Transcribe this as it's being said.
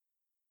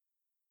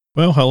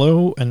Well,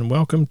 hello and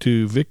welcome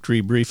to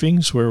Victory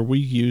Briefings, where we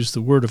use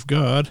the Word of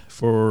God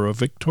for a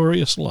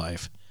victorious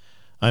life.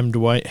 I'm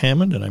Dwight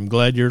Hammond, and I'm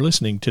glad you're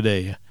listening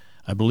today.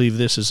 I believe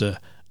this is a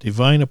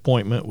divine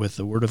appointment with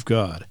the Word of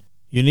God.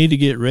 You need to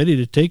get ready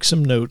to take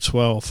some notes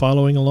while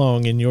following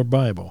along in your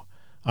Bible.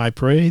 I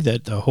pray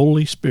that the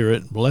Holy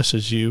Spirit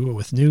blesses you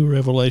with new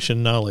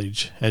revelation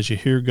knowledge as you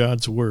hear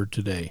God's Word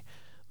today.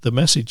 The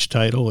message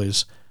title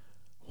is,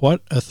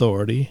 What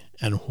Authority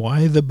and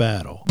Why the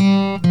Battle?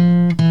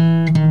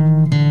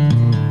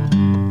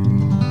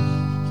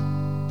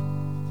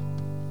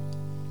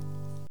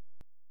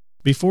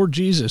 Before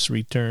Jesus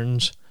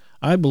returns,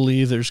 I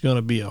believe there's going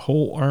to be a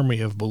whole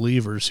army of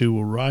believers who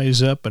will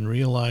rise up and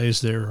realize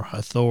their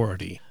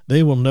authority.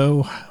 They will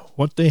know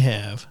what they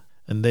have,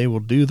 and they will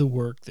do the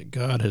work that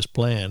God has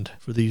planned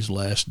for these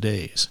last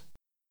days.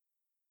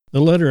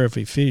 The letter of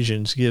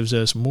Ephesians gives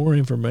us more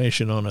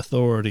information on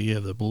authority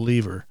of the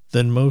believer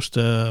than most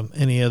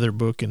any other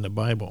book in the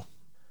Bible.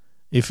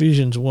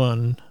 Ephesians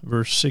 1,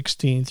 verse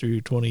 16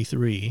 through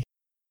 23,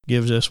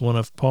 gives us one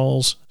of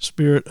Paul's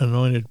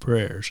Spirit-anointed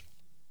prayers.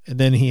 And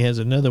then he has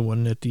another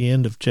one at the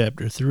end of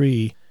chapter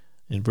 3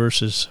 in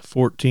verses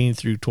 14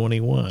 through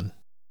 21.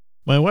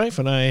 My wife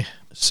and I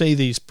say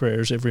these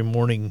prayers every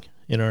morning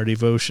in our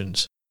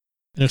devotions.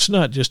 And it's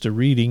not just a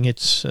reading,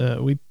 it's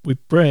we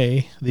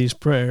pray these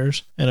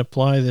prayers and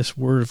apply this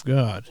Word of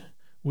God.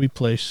 We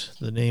place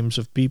the names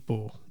of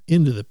people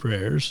into the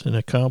prayers and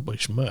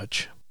accomplish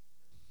much.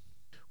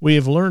 We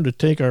have learned to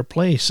take our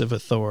place of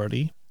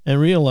authority and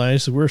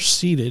realize that we're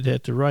seated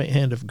at the right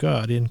hand of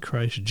God in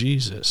Christ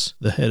Jesus,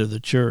 the head of the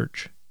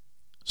church.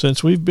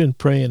 Since we've been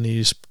praying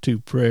these two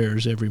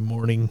prayers every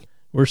morning,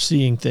 we're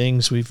seeing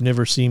things we've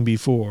never seen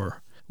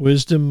before.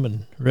 Wisdom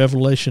and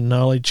revelation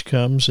knowledge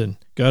comes, and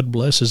God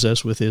blesses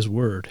us with His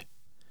Word.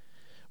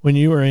 When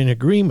you are in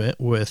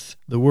agreement with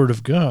the Word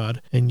of God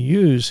and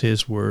use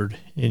His Word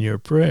in your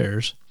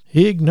prayers,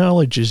 He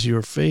acknowledges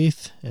your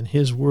faith and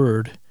His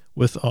Word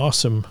with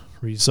awesome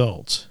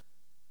results.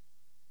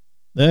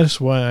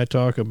 That's why I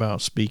talk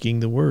about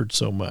speaking the Word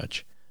so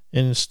much.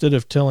 And instead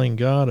of telling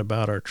God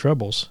about our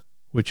troubles,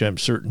 which I'm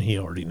certain He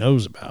already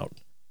knows about,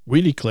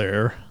 we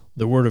declare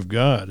the Word of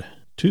God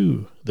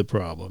to the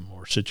problem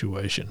or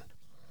situation.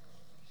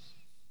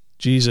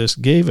 Jesus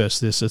gave us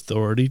this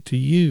authority to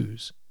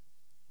use.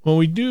 When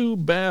we do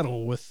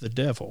battle with the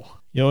devil,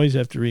 you always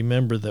have to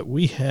remember that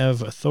we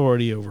have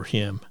authority over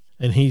him,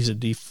 and he's a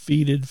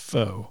defeated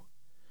foe.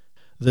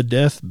 The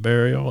death,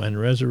 burial, and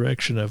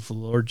resurrection of the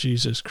Lord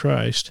Jesus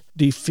Christ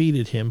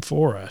defeated him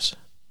for us.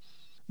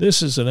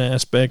 This is an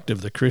aspect of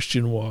the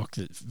Christian walk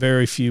that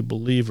very few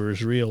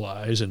believers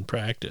realize and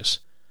practice.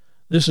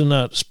 This is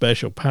not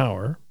special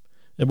power.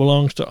 It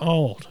belongs to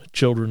all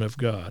children of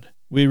God.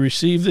 We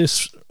receive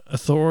this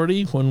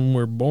authority when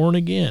we're born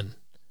again.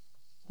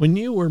 When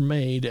you were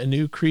made a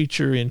new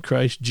creature in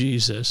Christ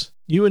Jesus,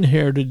 you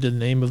inherited the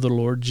name of the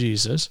Lord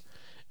Jesus,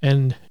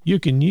 and you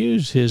can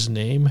use His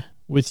name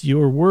with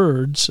your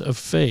words of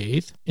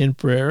faith in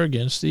prayer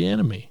against the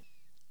enemy.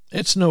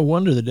 It's no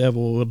wonder the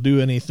devil will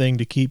do anything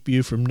to keep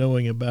you from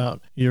knowing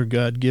about your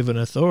God-given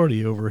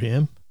authority over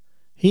him.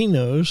 He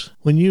knows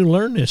when you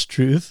learn this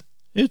truth,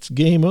 it's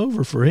game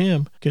over for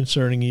him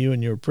concerning you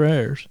and your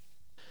prayers.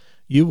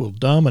 You will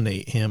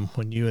dominate him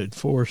when you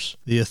enforce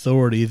the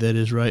authority that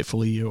is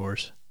rightfully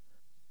yours.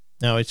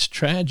 Now, it's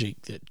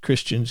tragic that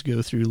Christians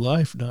go through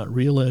life not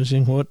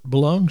realizing what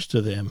belongs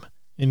to them.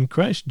 In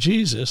Christ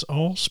Jesus,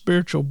 all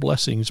spiritual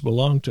blessings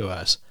belong to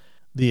us.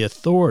 The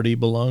authority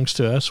belongs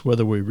to us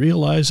whether we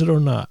realize it or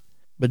not.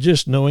 But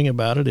just knowing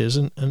about it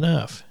isn't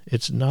enough.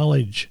 It's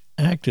knowledge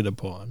acted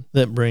upon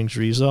that brings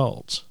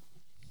results.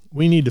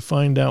 We need to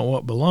find out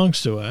what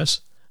belongs to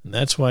us, and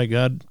that's why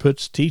God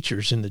puts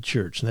teachers in the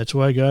church, and that's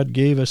why God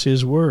gave us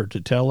His Word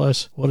to tell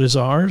us what is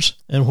ours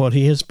and what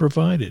He has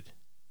provided.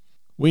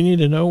 We need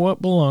to know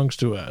what belongs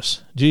to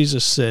us.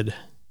 Jesus said,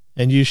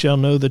 "And you shall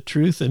know the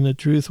truth, and the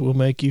truth will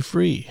make you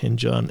free," in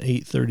John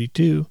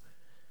 8:32.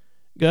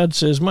 God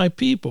says, "My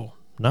people,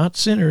 not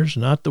sinners,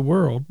 not the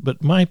world,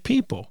 but my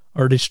people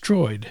are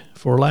destroyed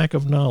for lack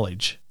of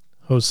knowledge,"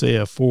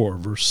 Hosea 4,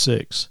 verse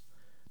 6.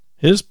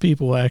 His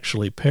people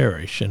actually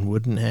perish and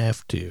wouldn't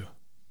have to.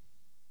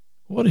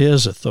 What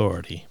is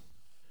authority?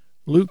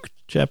 Luke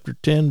chapter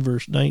 10,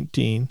 verse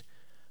 19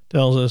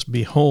 tells us,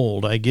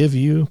 "Behold, I give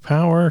you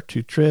power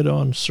to tread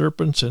on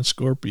serpents and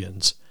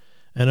scorpions,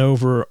 and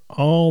over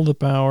all the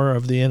power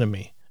of the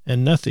enemy,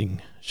 and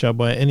nothing shall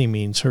by any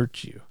means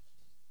hurt you."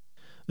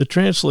 The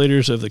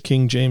translators of the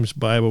King James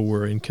Bible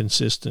were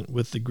inconsistent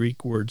with the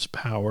Greek words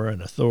power and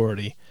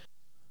authority.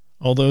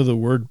 Although the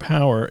word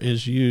power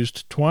is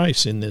used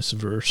twice in this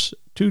verse,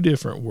 two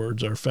different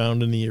words are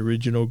found in the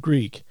original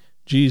Greek.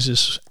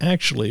 Jesus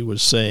actually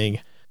was saying,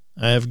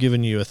 "I have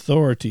given you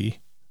authority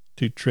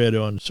to tread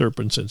on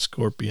serpents and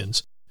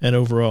scorpions, and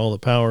over all the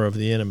power of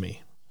the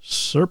enemy."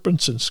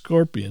 Serpents and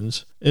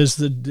scorpions is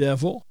the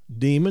devil,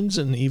 demons,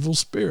 and evil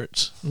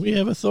spirits. We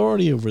have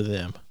authority over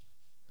them.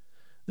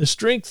 The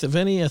strength of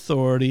any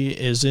authority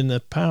is in the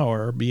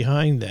power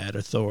behind that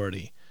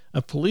authority.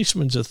 A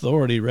policeman's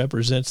authority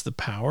represents the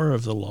power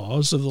of the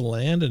laws of the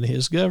land and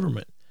his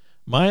government.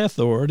 My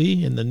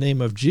authority in the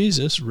name of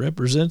Jesus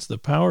represents the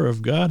power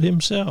of God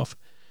himself.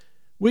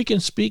 We can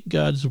speak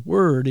God's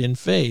word in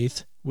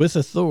faith with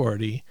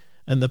authority,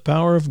 and the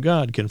power of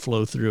God can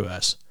flow through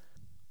us.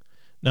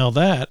 Now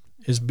that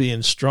is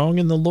being strong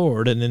in the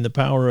Lord and in the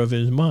power of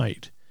his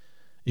might.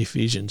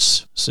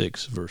 Ephesians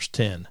 6, verse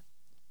 10.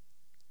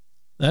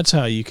 That's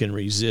how you can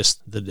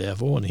resist the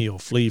devil and he'll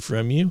flee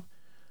from you.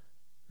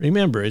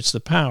 Remember, it's the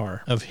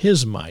power of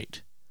his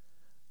might.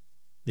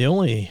 The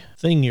only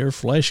thing your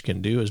flesh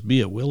can do is be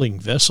a willing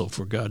vessel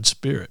for God's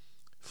Spirit.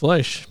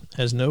 Flesh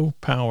has no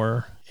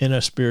power in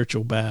a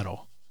spiritual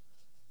battle.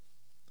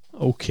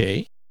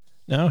 Okay,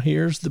 now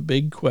here's the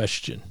big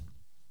question.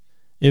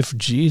 If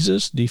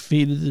Jesus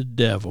defeated the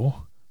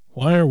devil,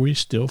 why are we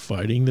still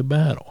fighting the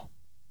battle?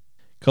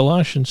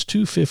 Colossians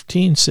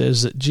 2:15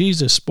 says that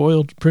Jesus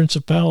spoiled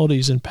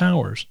principalities and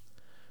powers.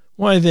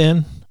 Why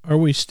then are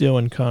we still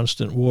in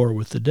constant war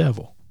with the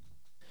devil?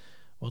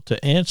 Well,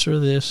 to answer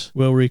this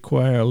will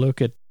require a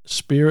look at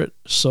spirit,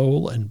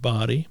 soul, and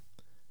body.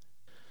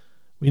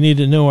 We need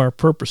to know our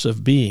purpose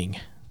of being,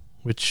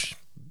 which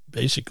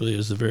basically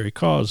is the very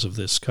cause of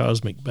this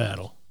cosmic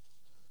battle.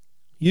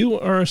 You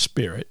are a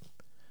spirit,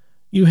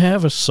 you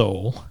have a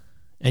soul,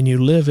 and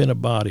you live in a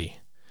body.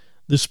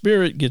 The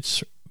spirit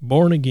gets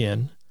born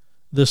again.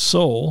 The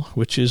soul,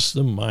 which is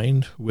the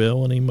mind,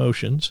 will, and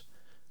emotions,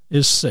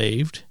 is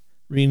saved,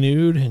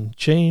 renewed, and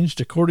changed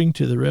according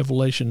to the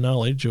revelation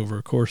knowledge over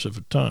a course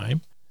of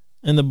time,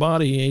 and the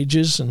body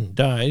ages and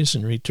dies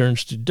and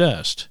returns to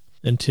dust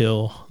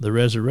until the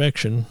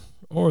resurrection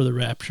or the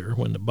rapture,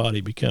 when the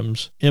body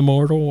becomes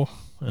immortal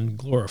and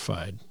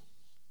glorified.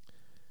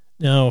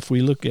 Now, if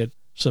we look at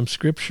some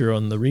scripture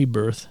on the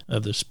rebirth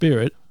of the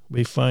Spirit,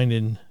 we find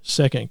in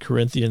 2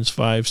 Corinthians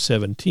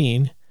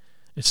 5:17,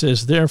 it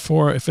says,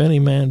 "Therefore, if any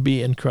man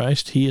be in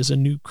Christ, he is a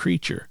new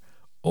creature.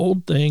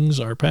 Old things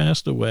are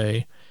passed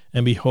away,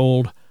 and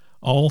behold,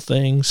 all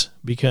things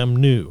become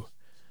new."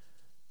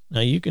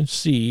 Now you can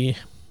see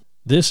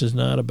this is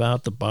not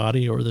about the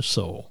body or the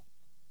soul.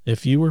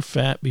 If you were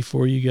fat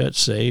before you got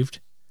saved,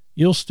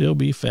 you'll still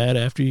be fat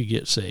after you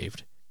get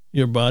saved.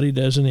 Your body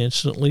doesn't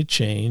instantly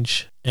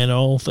change, and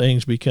all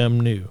things become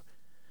new.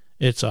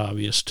 It's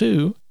obvious,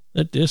 too,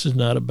 that this is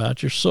not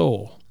about your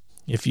soul.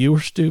 If you were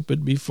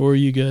stupid before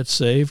you got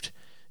saved,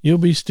 you'll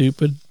be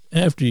stupid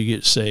after you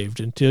get saved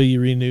until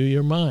you renew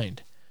your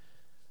mind.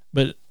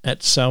 But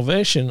at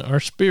salvation, our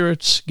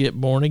spirits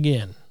get born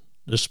again.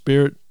 The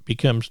spirit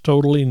becomes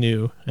totally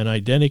new and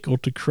identical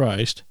to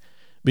Christ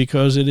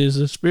because it is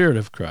the Spirit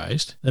of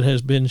Christ that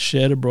has been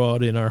shed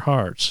abroad in our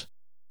hearts.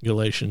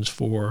 Galatians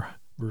 4,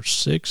 verse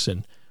 6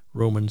 and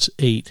Romans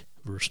 8,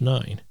 verse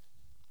 9.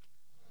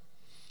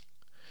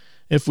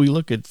 If we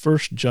look at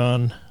 1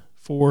 John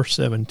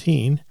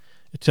 4:17,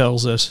 it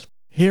tells us,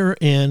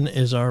 "Herein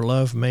is our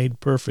love made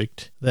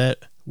perfect,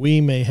 that we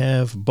may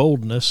have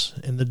boldness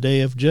in the day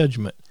of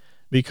judgment,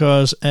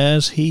 because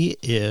as he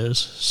is,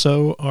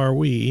 so are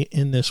we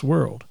in this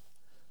world."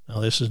 Now,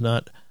 this is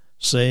not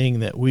saying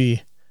that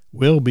we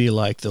will be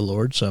like the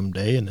Lord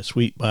someday in the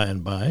sweet by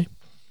and by.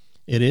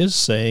 It is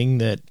saying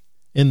that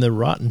in the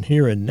rotten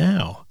here and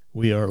now,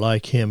 we are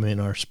like him in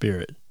our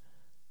spirit.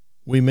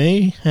 We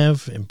may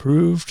have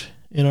improved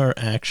in our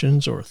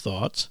actions or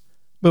thoughts,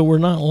 but we're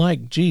not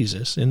like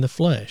Jesus in the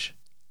flesh.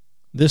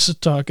 This is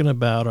talking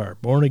about our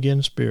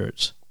born-again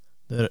spirits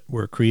that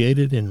were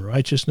created in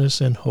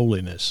righteousness and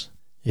holiness.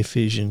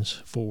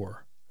 Ephesians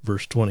 4,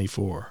 verse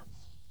 24.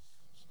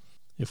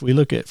 If we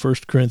look at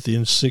 1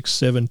 Corinthians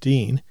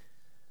 6:17,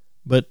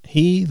 "But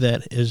he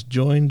that is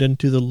joined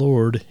unto the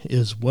Lord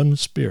is one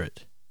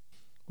spirit."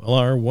 Well,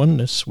 our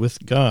oneness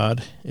with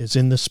God is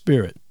in the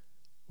Spirit.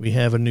 We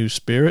have a new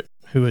spirit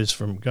who is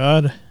from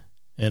God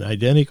and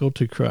identical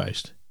to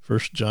Christ.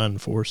 1 John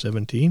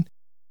 4:17.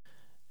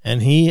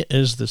 "And he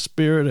is the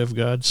Spirit of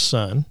God's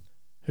Son,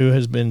 who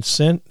has been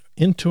sent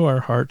into our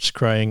hearts,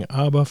 crying,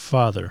 Abba,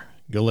 Father."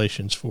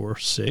 Galatians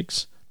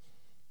 4:6.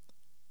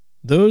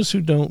 Those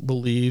who don't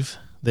believe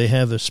they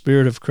have the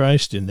Spirit of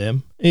Christ in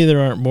them either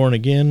aren't born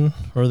again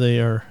or they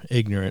are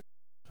ignorant,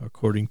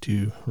 according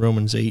to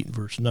Romans 8,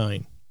 verse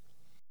 9.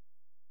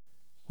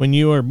 When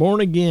you are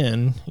born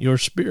again, your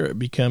spirit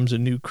becomes a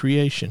new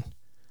creation,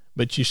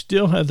 but you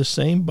still have the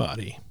same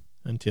body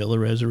until the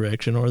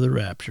resurrection or the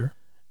rapture.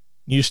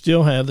 You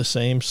still have the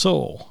same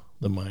soul,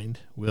 the mind,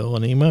 will,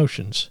 and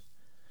emotions.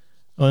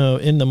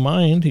 In the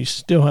mind, you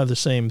still have the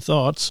same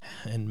thoughts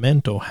and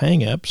mental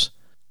hang-ups.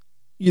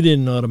 You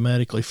didn't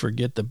automatically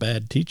forget the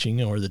bad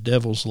teaching or the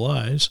devil's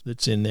lies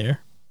that's in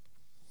there.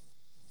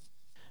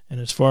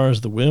 And as far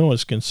as the will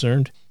is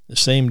concerned, the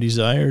same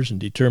desires and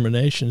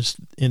determinations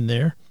in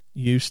there.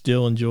 You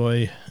still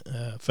enjoy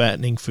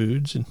fattening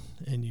foods,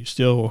 and you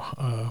still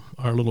are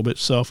a little bit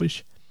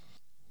selfish.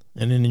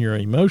 And in your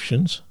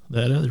emotions,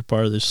 that other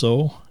part of the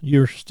soul,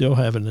 you're still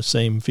having the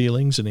same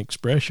feelings and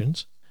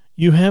expressions.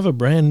 You have a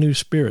brand new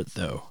spirit,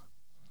 though.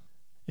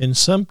 In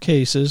some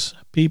cases,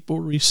 people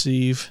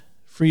receive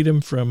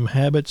freedom from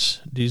habits,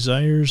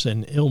 desires,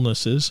 and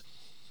illnesses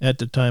at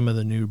the time of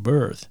the new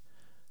birth.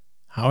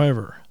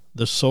 However,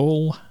 the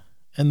soul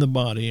and the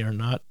body are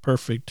not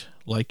perfect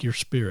like your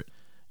spirit.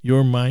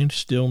 Your mind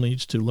still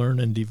needs to learn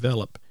and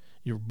develop.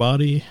 Your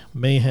body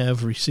may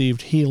have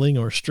received healing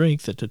or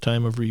strength at the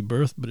time of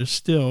rebirth, but is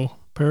still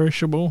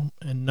perishable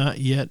and not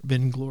yet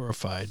been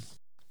glorified.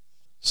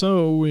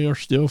 So we are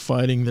still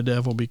fighting the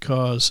devil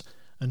because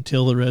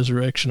until the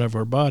resurrection of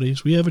our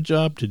bodies, we have a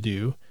job to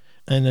do,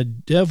 and the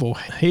devil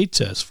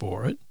hates us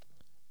for it.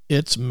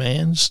 It's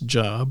man's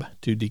job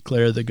to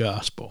declare the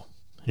gospel.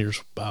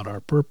 Here's about our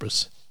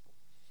purpose.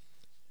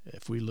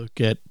 If we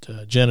look at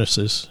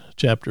Genesis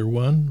chapter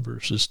 1,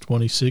 verses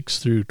 26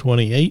 through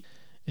 28,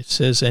 it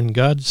says, "And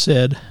God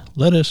said,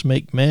 Let us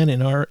make man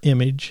in our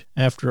image,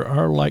 after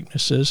our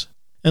likenesses,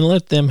 and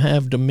let them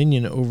have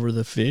dominion over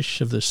the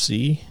fish of the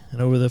sea, and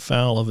over the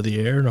fowl of the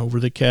air, and over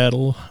the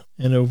cattle,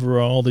 and over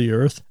all the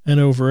earth, and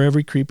over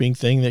every creeping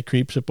thing that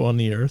creeps upon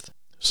the earth."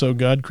 So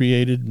God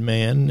created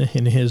man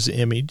in his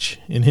image,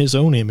 in his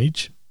own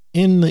image.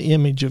 In the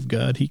image of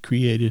God he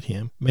created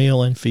him.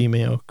 Male and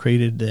female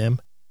created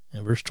them.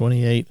 And verse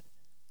 28,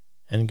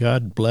 "And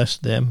God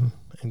blessed them,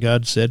 and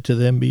God said to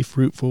them, Be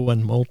fruitful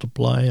and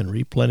multiply, and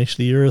replenish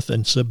the earth,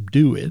 and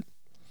subdue it,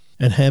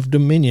 and have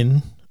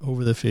dominion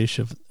over the fish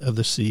of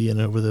the sea,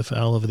 and over the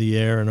fowl of the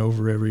air, and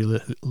over every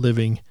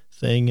living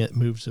thing that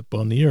moves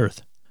upon the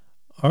earth."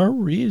 Our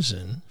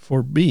reason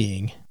for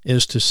being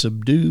is to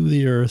subdue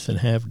the earth and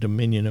have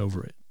dominion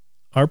over it.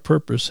 Our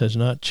purpose has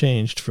not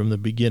changed from the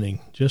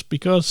beginning. Just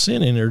because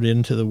sin entered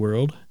into the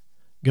world,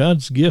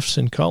 God's gifts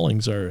and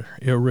callings are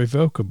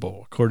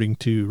irrevocable, according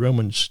to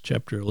Romans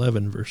chapter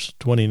 11, verse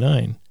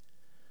 29.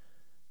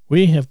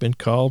 We have been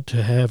called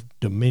to have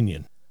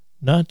dominion,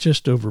 not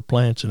just over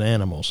plants and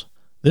animals.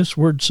 This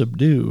word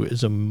subdue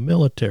is a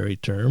military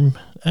term,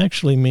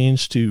 actually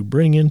means to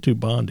bring into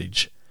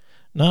bondage,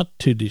 not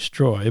to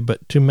destroy,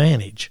 but to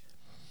manage.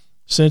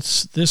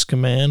 Since this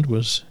command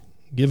was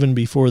given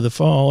before the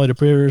fall, it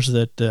appears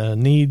that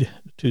need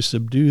to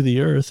subdue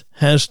the earth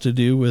has to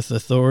do with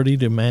authority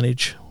to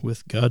manage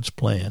with God's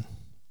plan.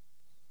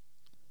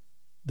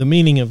 The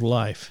meaning of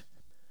life.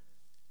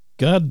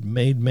 God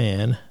made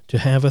man to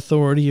have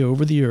authority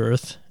over the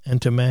earth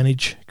and to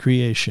manage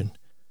creation.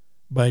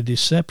 By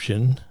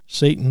deception,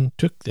 Satan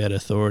took that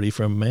authority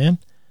from man.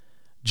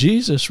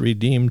 Jesus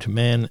redeemed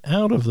man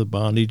out of the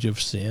bondage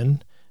of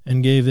sin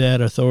and gave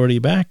that authority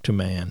back to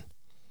man.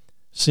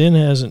 Sin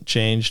hasn't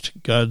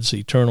changed God's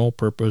eternal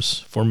purpose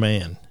for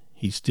man.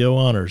 He still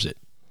honors it.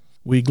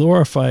 We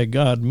glorify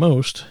God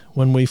most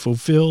when we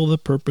fulfill the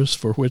purpose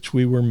for which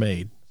we were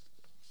made.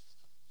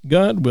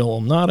 God will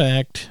not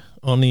act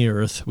on the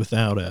earth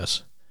without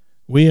us.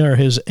 We are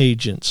his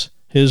agents,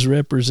 his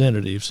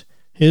representatives,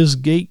 his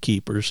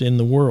gatekeepers in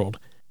the world.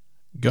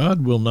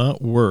 God will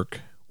not work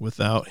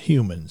without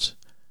humans.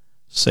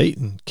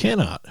 Satan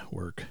cannot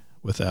work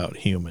without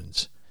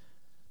humans.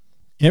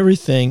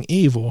 Everything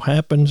evil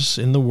happens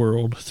in the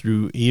world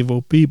through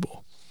evil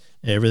people.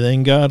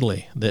 Everything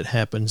godly that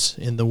happens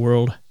in the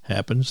world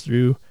happens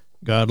through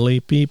godly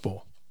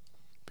people.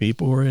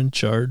 People are in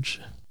charge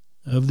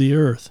of the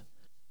earth.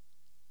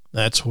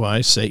 That's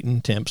why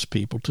Satan tempts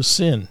people to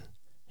sin.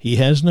 He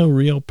has no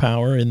real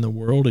power in the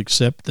world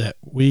except that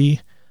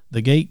we,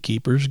 the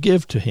gatekeepers,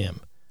 give to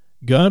him.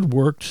 God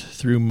worked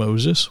through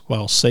Moses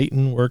while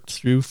Satan worked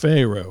through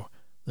Pharaoh.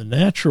 The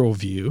natural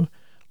view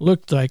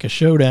looked like a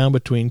showdown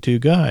between two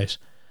guys,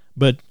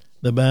 but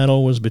the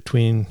battle was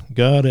between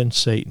God and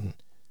Satan,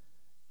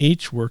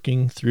 each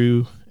working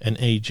through an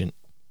agent.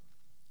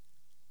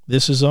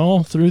 This is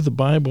all through the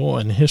Bible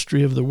and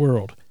history of the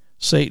world.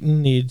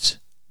 Satan needs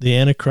the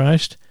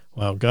Antichrist,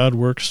 while God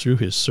works through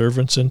his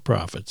servants and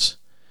prophets.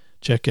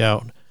 Check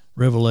out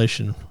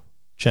Revelation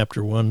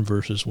chapter 1,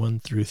 verses 1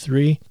 through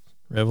 3,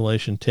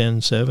 Revelation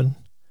 10:7,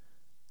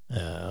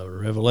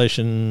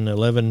 Revelation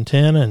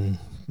 11:10, and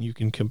you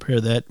can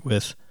compare that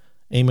with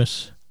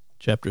Amos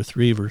chapter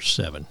 3, verse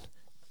 7.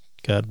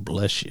 God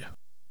bless you.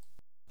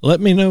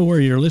 Let me know where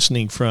you're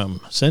listening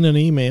from. Send an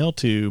email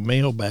to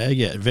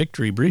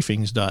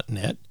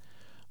mailbag@victorybriefings.net,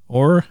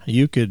 or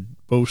you could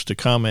post a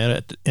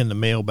comment in the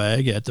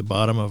mailbag at the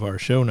bottom of our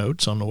show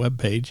notes on the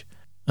webpage.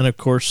 And of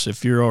course,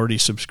 if you're already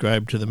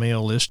subscribed to the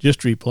mail list,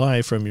 just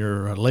reply from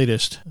your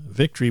latest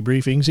Victory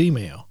Briefings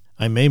email.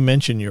 I may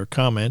mention your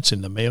comments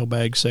in the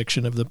mailbag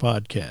section of the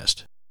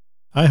podcast.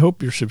 I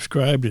hope you're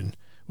subscribed and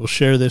will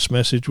share this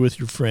message with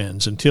your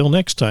friends. Until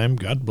next time,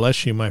 God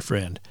bless you, my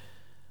friend.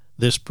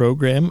 This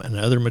program and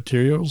other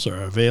materials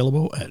are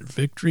available at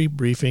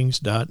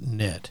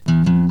victorybriefings.net.